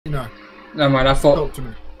Never mind. Talk to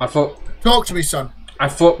me. Talk to me, son. I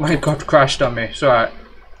thought my god crashed on me. It's alright.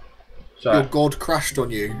 Your god crashed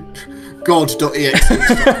on you. God.exe.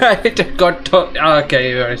 God. Oh,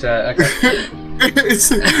 okay, you already said it. Okay. it's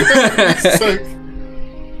so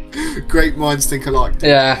great minds think alike.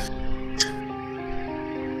 Yeah.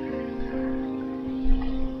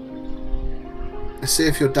 Let's see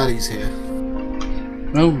if your daddy's here.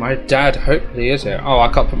 Oh, my dad hopefully is here. Oh, I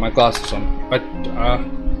can't put my glasses on.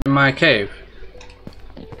 In my cave.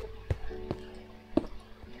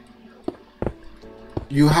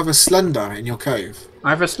 You have a slender in your cave. I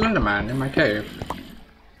have a slender man in my cave.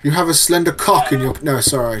 You have a slender cock in your... No,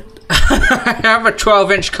 sorry. I have a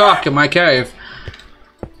 12-inch cock in my cave.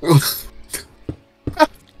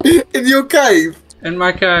 In your cave? In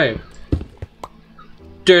my cave.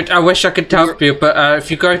 Dude, I wish I could help you, but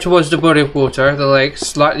if you go towards the body of water, the lake,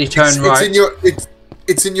 slightly turn right.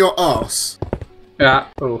 It's in your arse. Yeah.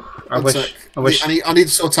 Oh, I wish. I need to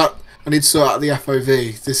sort out the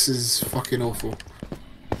FOV. This is fucking awful.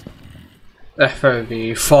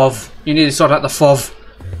 FOV, FOV. You need to sort out the FOV.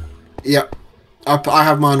 Yep. I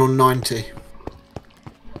have mine on 90.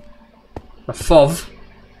 The FOV?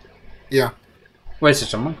 Yeah. Where's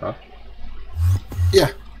it on my card?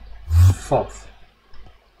 Yeah. FOV.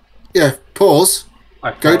 Yeah, pause.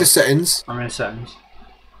 Go to paused. settings. I'm in settings.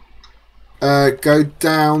 Go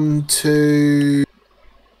down to...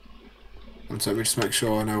 Let me just make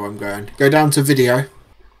sure I know where I'm going. Go down to video.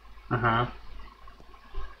 Uh-huh.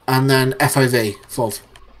 And then FOV, FOV.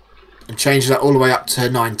 And change that all the way up to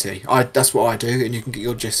 90. That's what I do, and you can get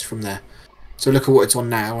your gist from there. So look at what it's on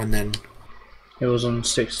now, and then... It was on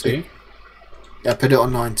 60. Yeah, put it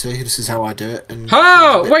on 90. This is how I do it. And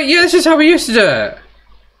oh! Wait, yeah, this is how we used to do it!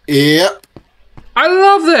 Yep. I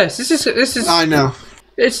love this! This is... I know.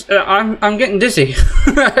 It's... I'm getting dizzy.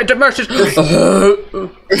 The merchant...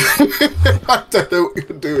 I don't know what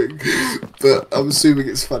you're doing, but I'm assuming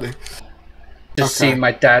it's funny. Just see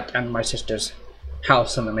my dad and my sister's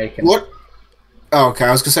house in the making. What? Oh, okay.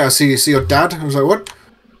 I was gonna say I see your dad. I was like, what?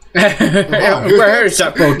 Where is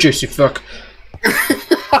that bro, juicy fuck?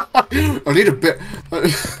 I need a bit.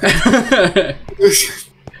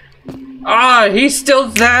 Ah, he's still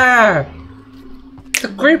there. The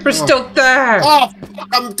creeper's still there. Oh,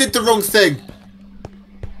 I did the wrong thing.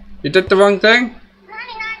 You did the wrong thing.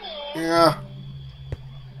 Yeah.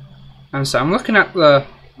 And so I'm looking at the.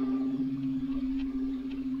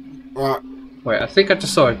 Right. Wait, I think I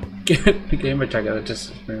just saw a gamer tag that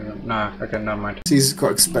just... No, okay, never mind. These are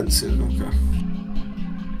quite expensive, okay.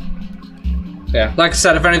 Yeah, like I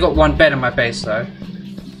said, I've only got one bed in my base though.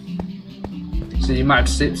 So you might have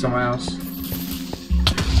to sleep somewhere else.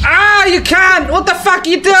 Ah, you can't! What the fuck are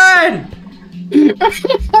you doing?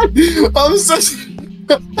 I'm such...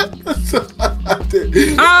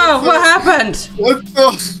 Oh, what happened? What the...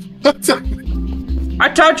 I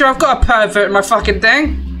told you I've got a pervert in my fucking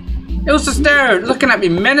thing. It was just there, looking at me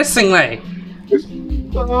menacingly.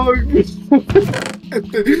 Oh, I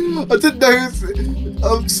didn't know.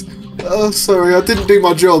 Oh, sorry, I didn't do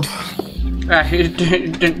my job. You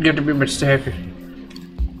didn't get to be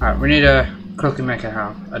mistaken. Alright, we need to quickly make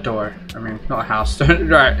a door. I mean, not a house.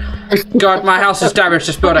 Right. God, my house is damaged.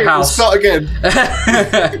 Just build a house. Start again.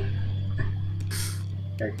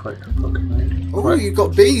 Okay, quick. Oh, you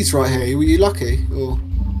got bees right here. Were you lucky? Or...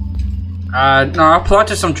 no, I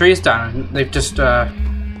planted some trees down and they've just,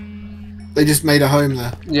 They just made a home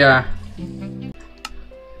there. Yeah.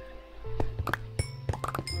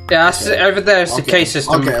 Yeah, that's over there is the K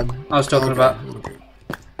system I was talking about.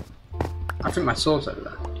 I think my sword's over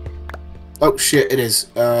there. Oh shit, it is.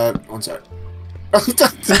 One sec. Oh,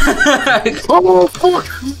 fuck!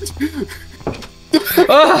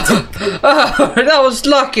 Oh, that was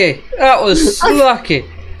lucky. That was lucky.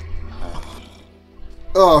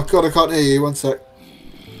 Oh god, I can't hear you. One sec.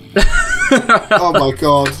 Oh my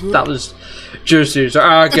god. That was juicy. So,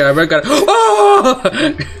 okay, we're gonna.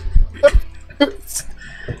 Oh!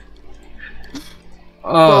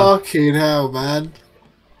 Oh. Fucking hell, man.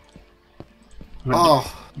 Oh.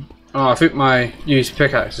 Oh, I think my used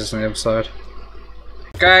pickaxe is on the other side.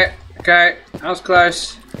 Okay, okay, that was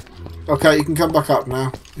close. Okay, you can come back up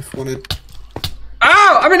now if you wanted.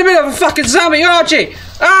 Oh! I'm in the middle of a fucking zombie, Archie!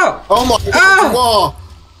 Oh! Oh my god, you are!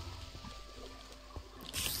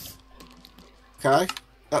 Okay,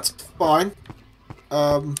 that's fine.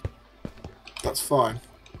 That's fine.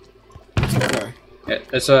 It's okay. Yeah,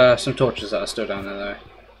 there's some torches that are still down there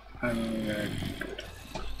though.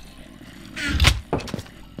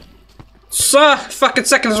 Sir! Fucking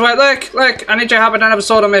seconds away, look! I need your help, I don't have a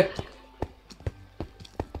sword on me.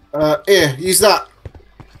 Here, use that.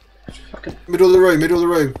 Fucking. Middle of the room, middle of the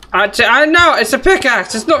room. I know, it's a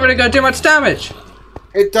pickaxe. It's not really going to do much damage.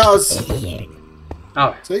 It does.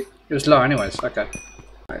 Oh, See? it was low anyways. Okay.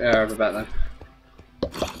 Right, yeah, over back then.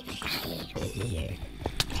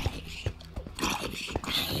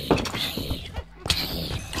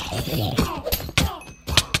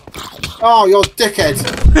 Oh, you're dickhead.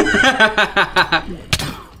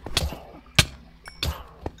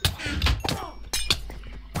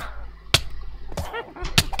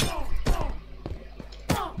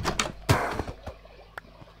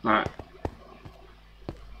 Alright.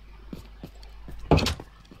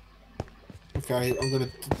 Okay, I'm gonna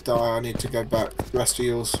die. I need to go back. The rest of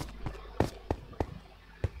yours.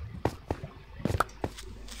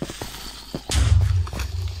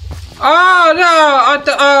 Oh no!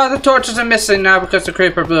 The torches are missing now because the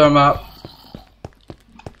creeper blew them up.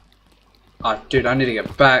 Oh, dude, I need to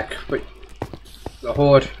get back. Wait, the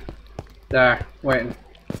horde. There, waiting.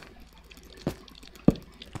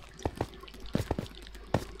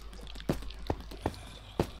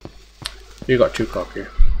 You got too cocky.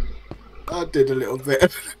 I did a little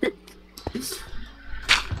bit.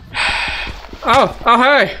 Oh,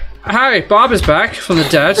 hey! Hey, Bob is back from the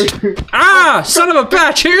dead. Ah, son of a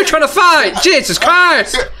bitch! Who are you trying to fight? Jesus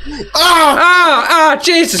Christ!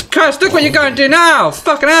 Jesus Christ! Look what you're going to do now!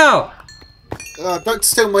 Fucking hell! Don't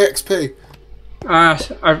steal my XP.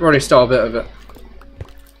 I've already stole a bit of it.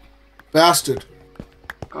 Bastard.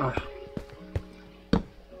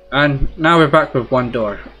 And now we're back with one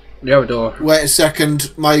door. The other door. Wait a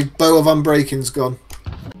second. My bow of unbreaking's gone.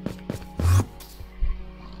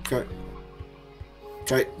 Okay.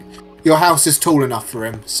 Okay. Your house is tall enough for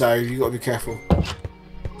him, so you got to be careful.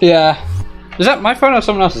 Yeah. Is that my phone or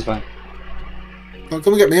someone else's phone? Come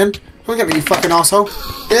and get me in. Come and get me, you fucking asshole.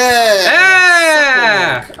 Yeah.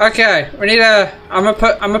 Yeah. Okay. We need a. I'm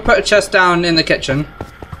gonna put a chest down in the kitchen,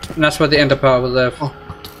 and that's where the ender pearl will live. Oh.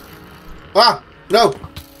 Ah! No!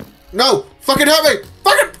 No! Fucking help me!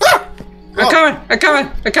 Fucking! Ah! I'm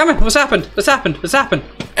coming! What's happened?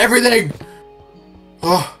 Everything!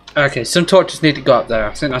 Oh. Okay, some torches need to go up there.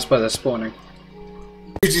 I think that's where they're spawning.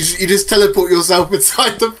 You just teleport yourself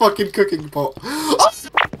inside the fucking cooking pot.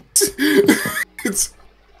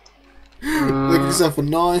 Make yourself a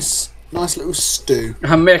nice little stew.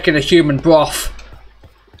 I'm making a human broth.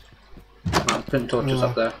 I'm putting torches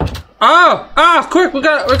up there. Oh! Quick! We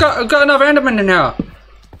got another Enderman in here.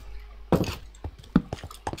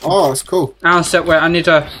 Oh, that's cool. Alan said, "Wait, I need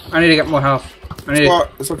to get more health. Right,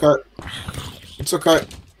 it's okay. It's okay.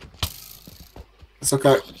 It's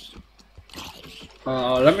okay.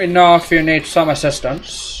 Let me know if you need some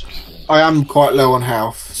assistance." I am quite low on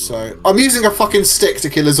health, so I'm using a fucking stick to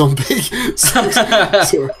kill a zombie. Sorry.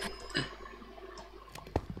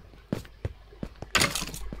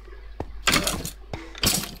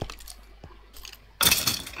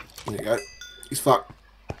 There you go. He's fucked.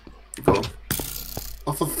 You got him.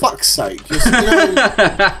 Oh, for fuck's sake!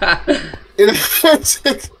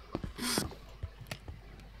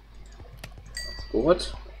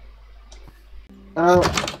 What?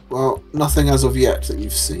 Well, nothing as of yet that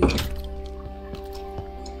you've seen.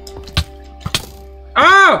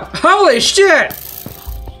 Oh! Holy shit!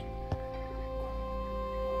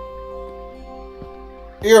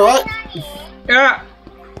 You alright? Yeah.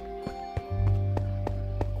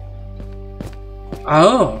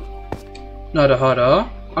 Oh. Not a hot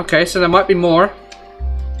Okay, so there might be more.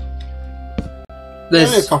 Only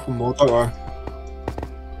a couple more, don't worry.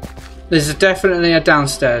 There's definitely a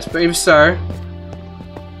downstairs, but even so,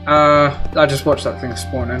 I just watched that thing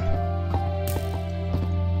spawning.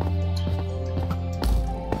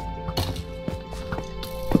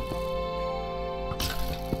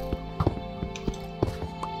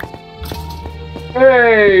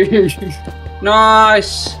 Hey!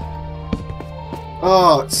 Nice!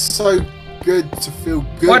 Oh, it's so good to feel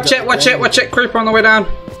good. Watch it! Creeper on the way down.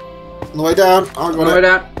 On the way down, I got it. On the way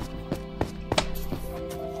down.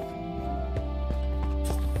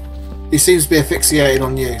 He seems to be asphyxiated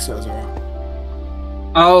on you, so it's alright.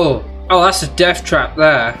 Oh, that's a death trap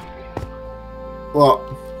there. What?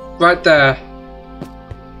 Right there.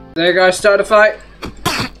 There you go, start a fight.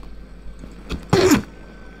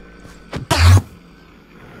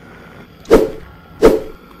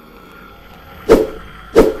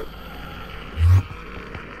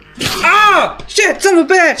 Ah! Shit, son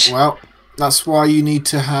of a bitch! Well, that's why you need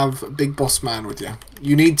to have a big boss man with you.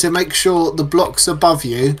 You need to make sure the blocks above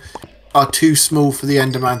you are too small for the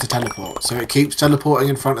Enderman to teleport. So it keeps teleporting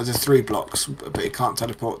in front of the 3 blocks, but it can't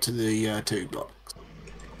teleport to the 2 blocks.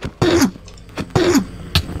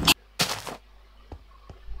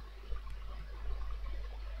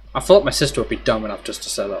 I thought my sister would be dumb enough just to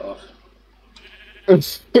set that off.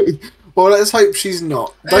 Well, let's hope she's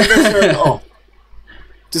not. Don't go throwing it off.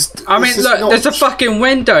 Just. I mean, look, there's a fucking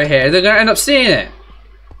window here. They're gonna end up seeing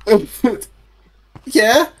it.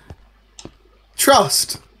 Yeah.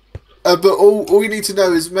 Trust. But all you need to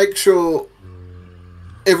know is make sure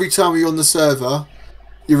every time you're on the server,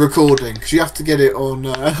 you're recording, because you have to get it on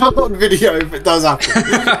on video if it does happen.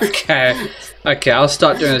 Okay, I'll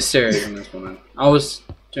start doing a series on this one then. I was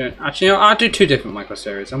doing, actually, you know, I'll do 2 different micro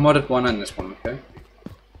series. I modded one and this one, okay?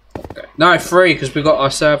 No, 3, because we got our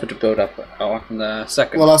server to build up on the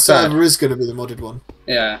second. Well, our server is going to be the modded one.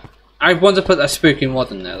 Yeah. I want to put that spooky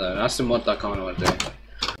mod in there though. That's the mod that I kind of want to do.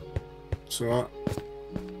 It's alright.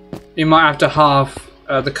 You might have to halve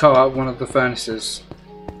the co-op one of the furnaces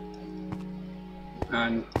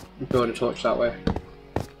and build a torch that way.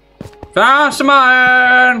 Found some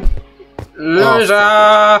iron! Loser!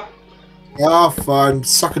 Ah, fine.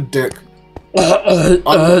 Suck a dick.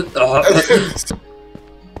 My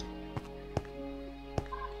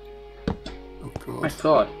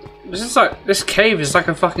god. This cave is like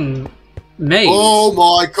a fucking maze. Oh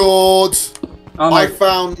my god! Oh my... I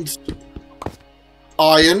found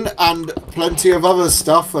iron and plenty of other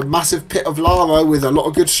stuff. A massive pit of lava with a lot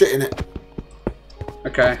of good shit in it.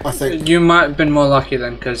 Okay. I think. You might have been more lucky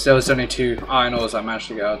then, because there was only 2 iron ores I managed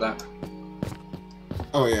to get out of that.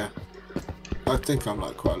 Oh yeah. I think I'm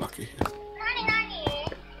like quite lucky.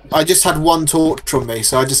 I just had 1 torch on me,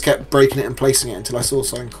 so I just kept breaking it and placing it until I saw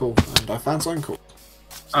something cool, and I found something cool.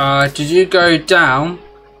 Did you go down,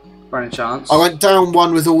 by any chance? I went down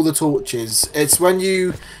one with all the torches. It's when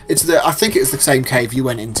you... I think it's the same cave you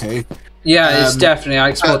went into. Yeah, it's definitely... I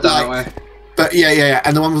explored that way. But yeah.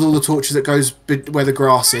 And the one with all the torches that goes where the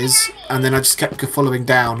grass is. And then I just kept following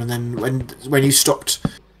down. And then when you stopped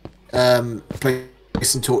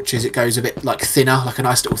placing torches, it goes a bit like thinner, like a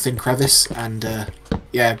nice little thin crevice. And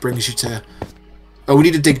yeah, it brings you to... Oh, we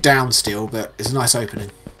need to dig down still, but it's a nice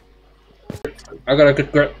opening. I got a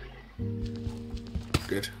good grip.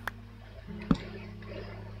 Good.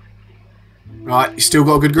 Right, you still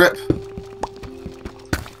got a good grip?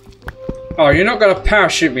 Oh, you're not gonna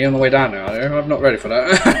parachute me on the way down now, are you? I'm not ready for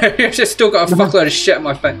that. You've just still got a fuckload of shit in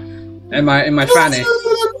my my fanny.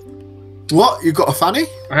 What? You got a fanny?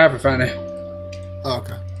 I have a fanny. Oh,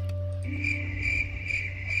 okay.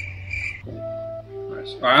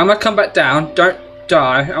 Nice. Alright, I'm gonna come back down. Don't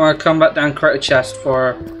die. I'm gonna come back down, create a chest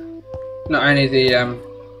for not only the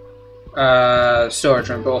storage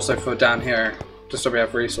room, but also for down here, just so we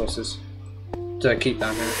have resources to keep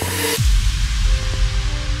down here.